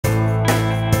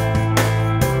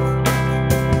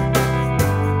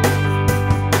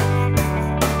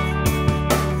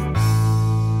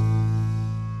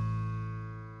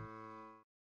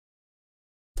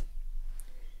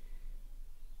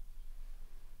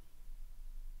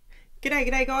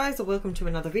G'day guys, welcome to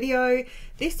another video.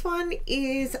 This one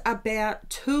is about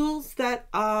tools that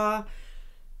are,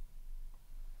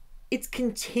 it's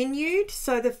continued.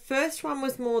 So the first one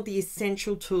was more the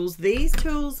essential tools. These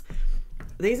tools,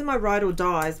 these are my ride or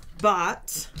dies,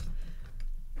 but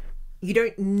you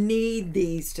don't need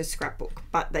these to scrapbook,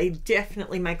 but they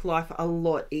definitely make life a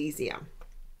lot easier.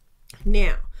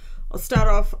 Now, I'll start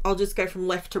off, I'll just go from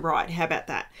left to right. How about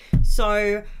that?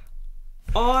 So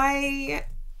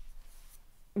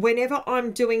whenever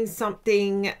I'm doing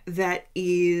something that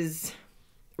is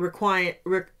required,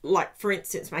 like for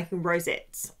instance, making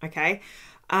rosettes, okay,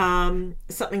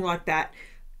 something like that,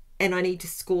 and I need to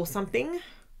score something,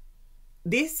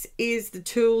 this is the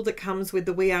tool that comes with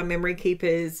the We Are Memory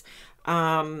Keepers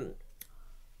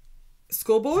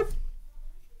scoreboard.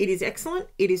 It is excellent.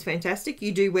 It is fantastic.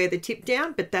 You do wear the tip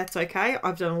down, but that's okay.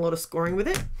 I've done a lot of scoring with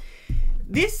it.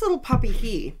 This little puppy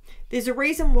here, there's a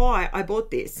reason why I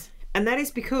bought this. And that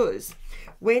is because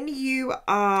when you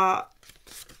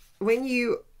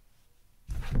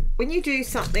do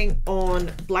something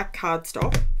on black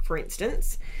cardstock, for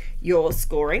instance, you're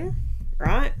scoring,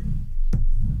 right?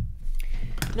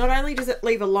 Not only does it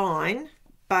leave a line,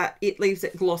 but it leaves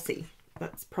it glossy.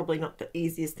 That's probably not the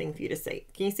easiest thing for you to see.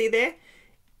 Can you see there?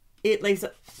 It leaves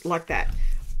it like that.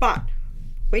 But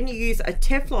when you use a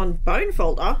Teflon bone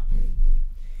folder,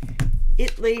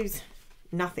 it leaves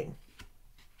nothing.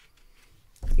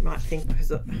 You might think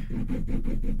because of...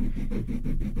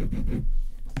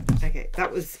 Okay,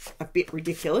 that was a bit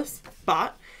ridiculous,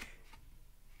 but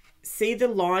see the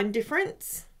line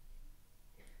difference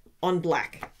on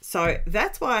black. So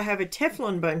that's why I have a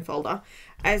Teflon bone folder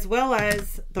as well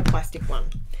as the plastic one.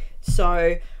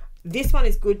 So this one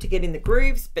is good to get in the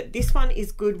grooves, but this one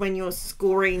is good when you're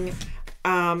scoring,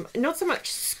 not so much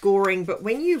scoring, but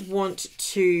when you want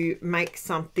to make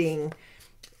something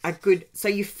a good, so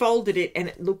you folded it and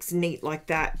it looks neat like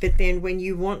that, but then when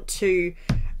you want to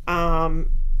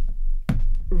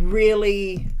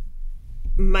really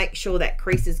make sure that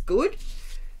crease is good,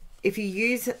 if you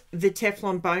use the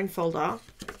Teflon bone folder,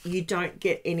 you don't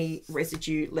get any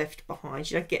residue left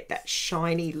behind. You don't get that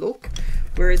shiny look.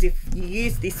 Whereas if you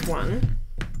use this one,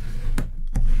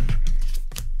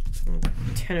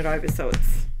 turn it over so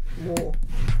it's more,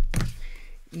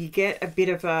 you get a bit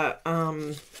of a,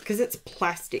 because it's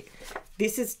plastic.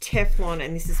 This is Teflon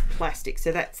and this is plastic.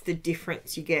 So that's the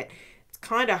difference you get. It's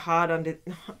kind of hard under,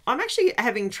 I'm actually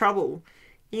having trouble.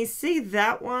 You see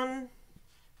that one?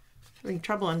 Having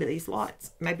trouble under these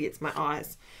lights. Maybe it's my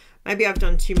eyes. Maybe I've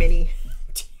done too many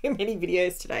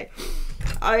videos today.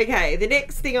 Okay, the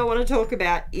next thing I want to talk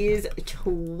about is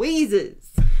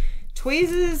tweezers.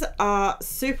 Tweezers are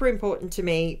super important to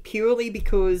me purely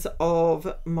because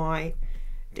of my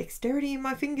dexterity in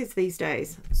my fingers these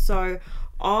days. So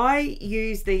I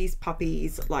use these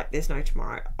puppies like there's no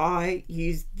tomorrow. I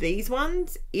use these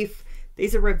ones if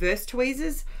these are reverse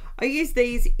tweezers. I use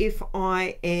these if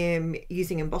I am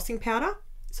using embossing powder,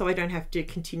 so I don't have to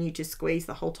continue to squeeze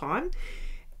the whole time,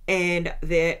 and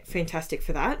they're fantastic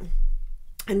for that.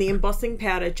 And the embossing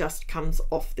powder just comes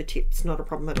off the tips, not a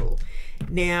problem at all.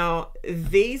 Now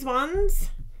these ones,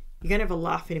 you're gonna have a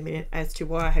laugh in a minute as to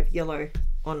why I have yellow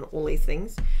on all these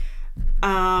things.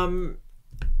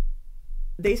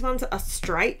 These ones are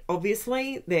straight,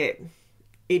 obviously.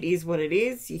 It is what it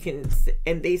is. You can,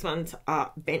 and these ones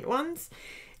are bent ones.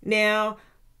 Now,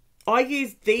 I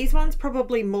use these ones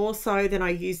probably more so than I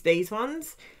use these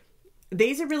ones.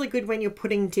 These are really good when you're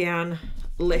putting down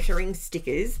lettering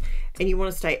stickers and you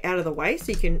want to stay out of the way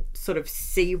so you can sort of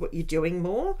see what you're doing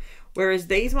more. Whereas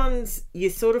these ones,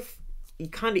 you're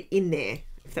kind of in there,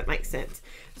 if that makes sense.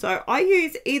 So I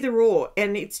use either or,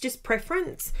 and it's just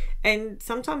preference, and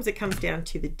sometimes it comes down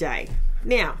to the day.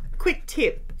 Now, quick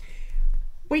tip.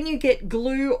 When you get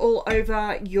glue all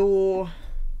over your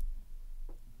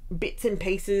bits and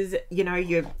pieces, you know,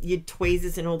 your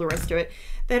tweezers and all the rest of it,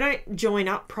 they don't join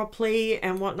up properly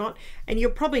and whatnot, and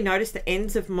you'll probably notice the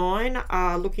ends of mine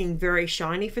are looking very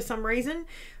shiny for some reason.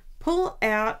 Pull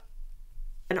out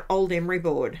an old emery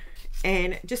board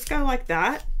and just go like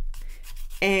that,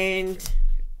 and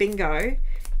bingo,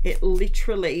 it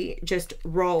literally just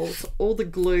rolls all the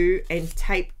glue and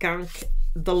tape gunk,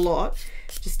 the lot,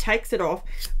 just takes it off.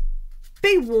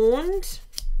 Be warned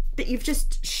that you've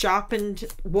just sharpened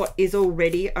what is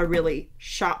already a really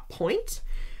sharp point,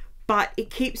 but it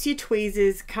keeps your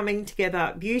tweezers coming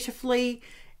together beautifully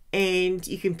and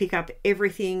you can pick up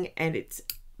everything and it's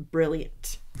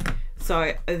brilliant.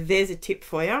 So there's a tip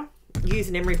for you. Use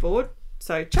an emery board.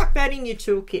 So chuck that in your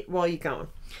toolkit while you're going.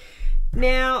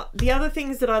 Now, the other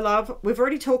things that I love, we've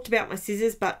already talked about my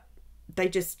scissors, but they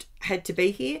just had to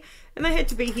be here, and they had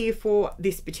to be here for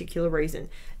this particular reason.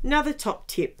 Another top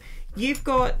tip, you've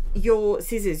got your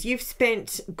scissors, you've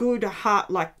spent good heart,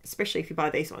 like especially if you buy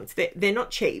these ones, they're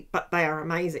not cheap, but they are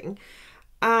amazing,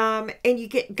 and you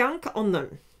get gunk on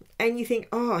them and you think,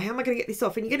 oh, how am I going to get this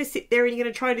off? And you're going to sit there and you're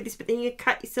going to try to do this, but then you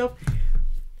cut yourself.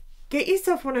 Get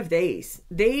yourself one of these.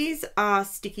 These are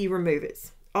sticky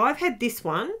removers. I've had this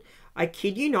one, I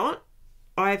kid you not,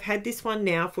 I've had this one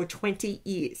now for 20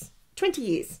 years. 20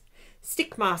 years.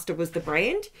 Stickmaster was the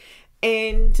brand,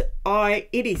 and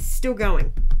it is still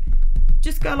going.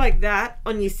 Just go like that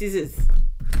on your scissors.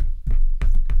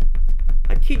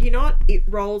 I kid you not, it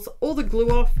rolls all the glue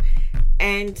off,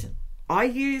 and I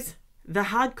use the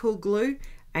hardcore glue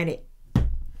and it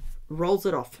rolls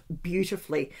it off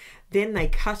beautifully. Then they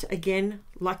cut again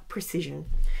like precision.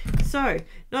 So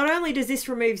not only does this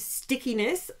remove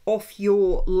stickiness off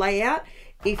your layout,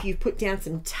 if you've put down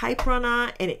some tape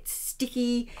runner and it's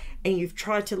sticky and you've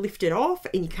tried to lift it off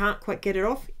and you can't quite get it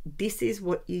off, this is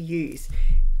what you use,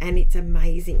 and it's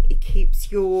amazing. It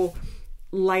keeps your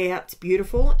layouts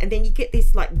beautiful, and then you get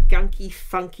this like gunky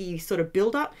funky sort of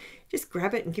build up. Just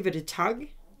grab it and give it a tug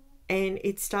and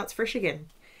it starts fresh again,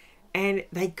 and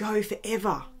they go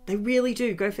forever. They really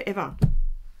do go forever.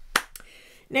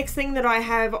 Next thing that I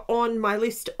have on my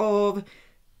list of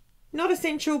not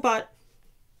essential but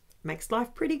makes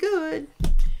life pretty good,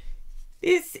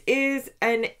 this is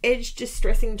an edge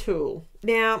distressing tool.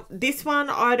 Now this one,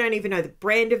 I don't even know the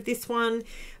brand of this one.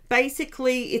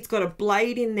 Basically it's got a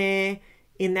blade in there,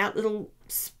 in that little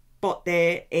spot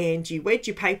there, and you wedge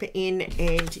your paper in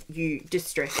and you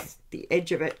distress the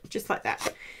edge of it just like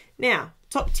that. Now,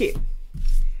 top tip,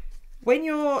 when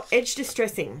you're edge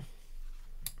distressing,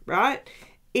 right,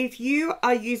 if you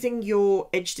are using your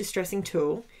edge distressing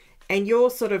tool and you're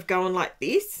sort of going like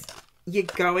this, you're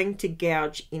going to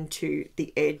gouge into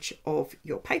the edge of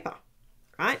your paper,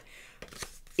 right?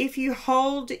 If you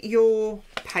hold your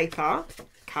paper,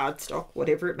 cardstock,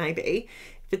 whatever it may be,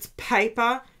 if it's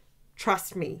paper,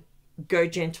 trust me, go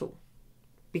gentle,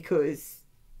 because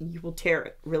you will tear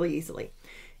it really easily.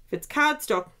 If it's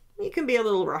cardstock, you can be a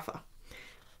little rougher.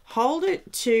 Hold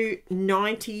it to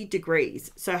 90 degrees.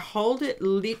 So hold it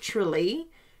literally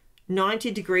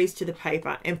 90 degrees to the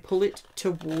paper and pull it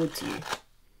towards you.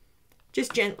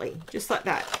 Just gently, just like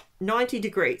that. 90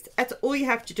 degrees. That's all you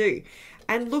have to do.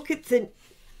 And look at the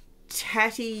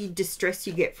tatty distress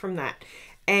you get from that.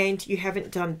 And you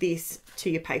haven't done this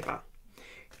to your paper.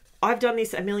 I've done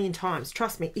this a million times.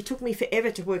 Trust me, it took me forever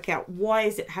to work out why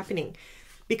is it happening,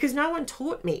 because no one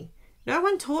taught me. No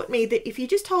one taught me that if you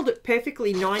just hold it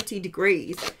perfectly 90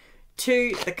 degrees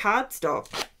to the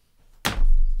cardstock,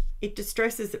 it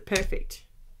distresses it perfect.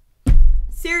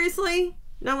 Seriously?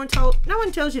 No one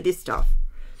tells you this stuff.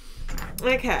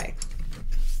 Okay.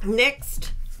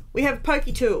 Next, we have a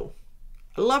pokey tool.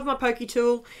 I love my pokey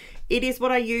tool. It is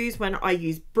what I use when I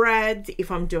use brads,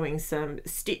 if I'm doing some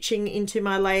stitching into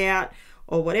my layout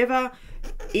or whatever.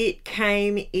 It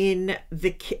came in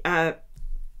the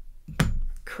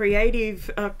creative,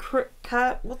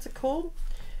 what's it called?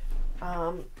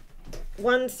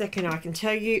 1 second, I can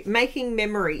tell you. Making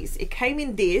Memories. It came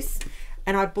in this,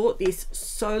 and I bought this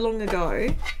so long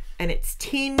ago, and it's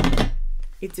tin.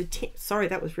 It's a tin. Sorry,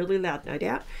 that was really loud, no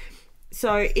doubt.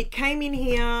 So it came in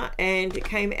here, and it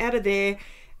came out of there,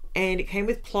 and it came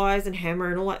with pliers and hammer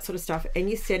and all that sort of stuff, and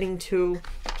your setting tool.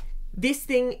 This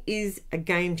thing is a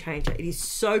game changer. It is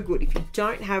so good. If you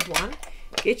don't have one,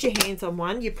 get your hands on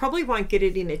one. You probably won't get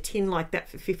it in a tin like that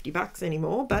for 50 bucks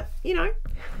anymore, but you know,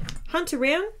 hunt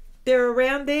around. They're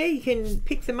around there. You can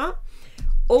pick them up.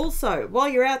 Also, while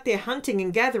you're out there hunting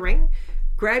and gathering,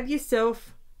 grab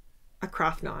yourself a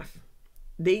craft knife.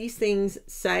 These things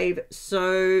save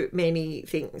so many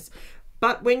things.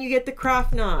 But when you get the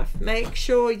craft knife, make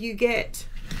sure you get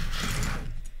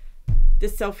the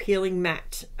self-healing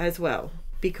mat as well,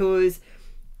 because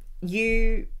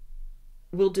you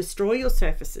will destroy your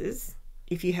surfaces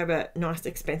if you have a nice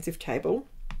expensive table.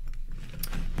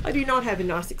 I do not have a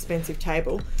nice expensive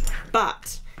table,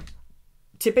 but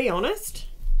to be honest,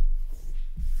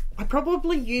 I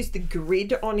probably use the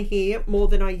grid on here more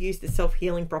than I use the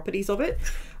self-healing properties of it.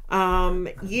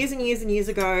 Years and years and years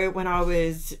ago, when I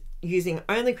was using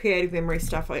only Creative Memory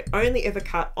stuff, I only ever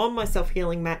cut on my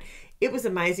self-healing mat. It was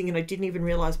amazing, and I didn't even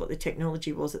realize what the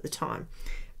technology was at the time.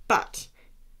 But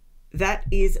that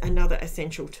is another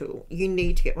essential tool. You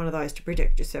need to get one of those to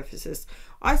protect your surfaces.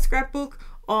 I scrapbook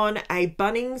on a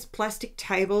Bunnings plastic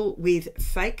table with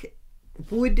fake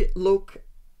wood look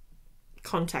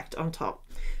contact on top.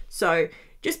 So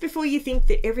just before you think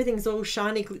that everything's all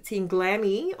shiny, glitzy and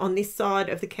glammy on this side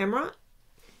of the camera,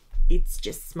 it's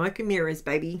just smoke and mirrors,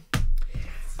 baby.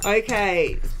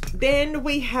 Okay, then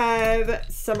we have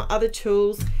some other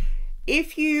tools.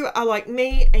 If you are like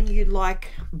me and you like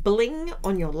bling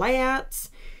on your layouts,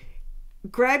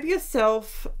 grab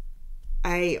yourself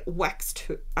a wax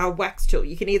tool.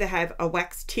 You can either have a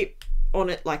wax tip on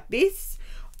it like this.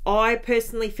 I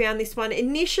personally found this one,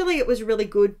 initially it was really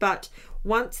good, but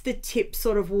once the tip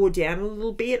sort of wore down a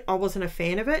little bit, I wasn't a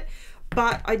fan of it.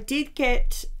 But I did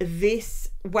get this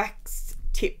wax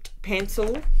tipped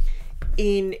pencil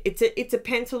in, it's a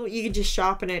pencil, you can just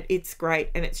sharpen it, it's great,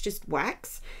 and it's just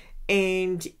wax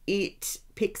and it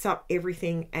picks up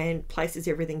everything and places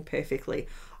everything perfectly.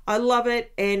 I love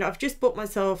it, and I've just bought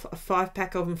myself a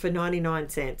 5-pack of them for 99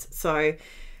 cents, so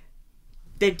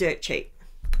they're dirt cheap.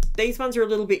 These ones are a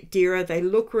little bit dearer. They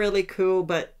look really cool,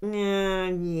 but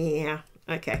yeah,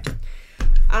 okay.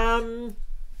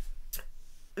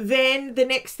 Then the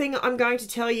next thing I'm going to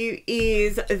tell you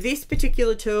is this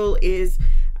particular tool is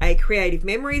a creative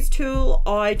memories tool.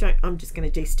 I'm just going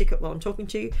to de-stick it while I'm talking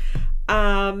to you.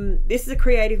 This is a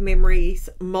creative memories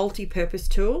multi-purpose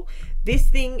tool. This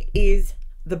thing is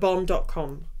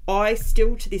thebomb.com. I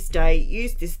still to this day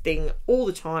use this thing all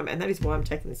the time, and that is why I'm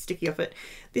taking the sticky off it.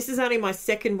 This is only my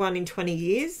second one in 20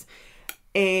 years,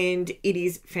 and it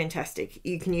is fantastic.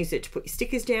 You can use it to put your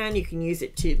stickers down. You can use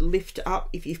it to lift up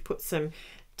if you've put some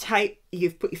tape,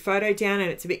 you've put your photo down and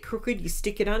it's a bit crooked, you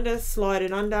stick it under, slide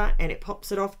it under, and it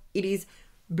pops it off. It is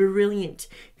brilliant.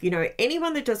 If you know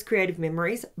anyone that does creative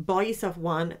memories, buy yourself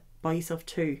one, buy yourself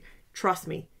two. Trust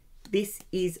me, this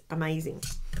is amazing.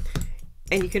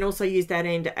 And you can also use that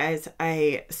end as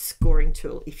a scoring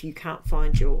tool if you can't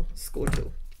find your score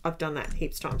tool. I've done that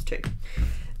heaps of times too.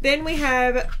 Then we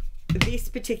have this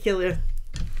particular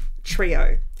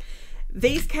trio.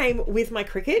 These came with my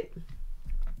Cricut.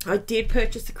 I did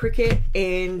purchase the Cricut,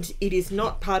 and it is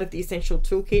not part of the essential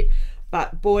toolkit,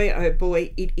 but boy oh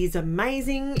boy, it is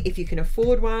amazing. If you can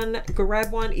afford one,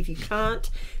 grab one. If you can't,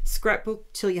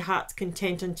 scrapbook till your heart's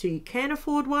content until you can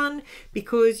afford one,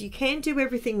 because you can do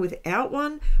everything without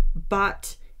one,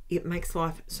 but it makes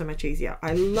life so much easier.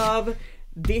 I love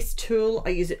this tool. I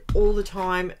use it all the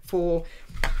time for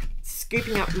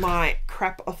scooping up my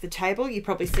crap off the table. You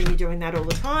probably see me doing that all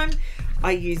the time.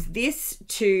 I use this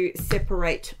to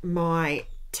separate my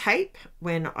tape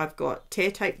when I've got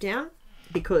tear tape down,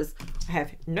 because I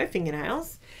have no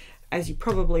fingernails, as you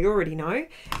probably already know.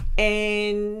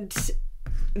 And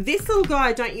this little guy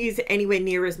I don't use anywhere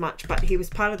near as much, but he was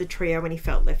part of the trio when he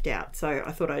felt left out, so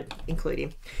I thought I'd include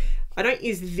him. I don't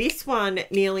use this one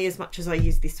nearly as much as I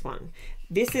use this one.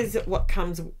 This is what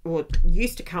comes, or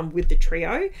used to come with the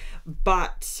trio,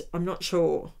 but I'm not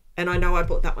sure. And I know I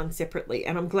bought that one separately,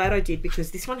 and I'm glad I did,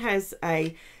 because this one has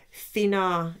a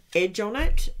thinner edge on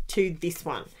it to this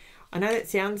one. I know that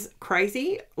sounds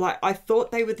crazy. Like, I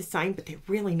thought they were the same, but they're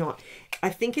really not. I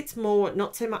think it's more,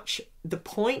 not so much the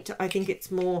point, I think it's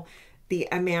more the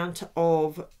amount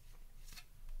of,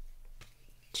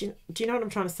 do you know what I'm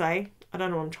trying to say? I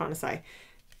don't know what I'm trying to say.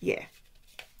 Yeah,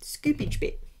 scoopage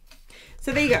bit.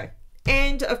 So there you go.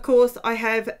 And of course I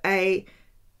have a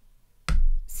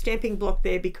stamping block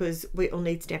there, because we all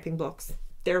need stamping blocks.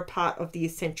 They're a part of the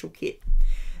essential kit.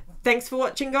 Thanks for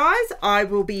watching, guys. I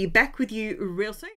will be back with you real soon.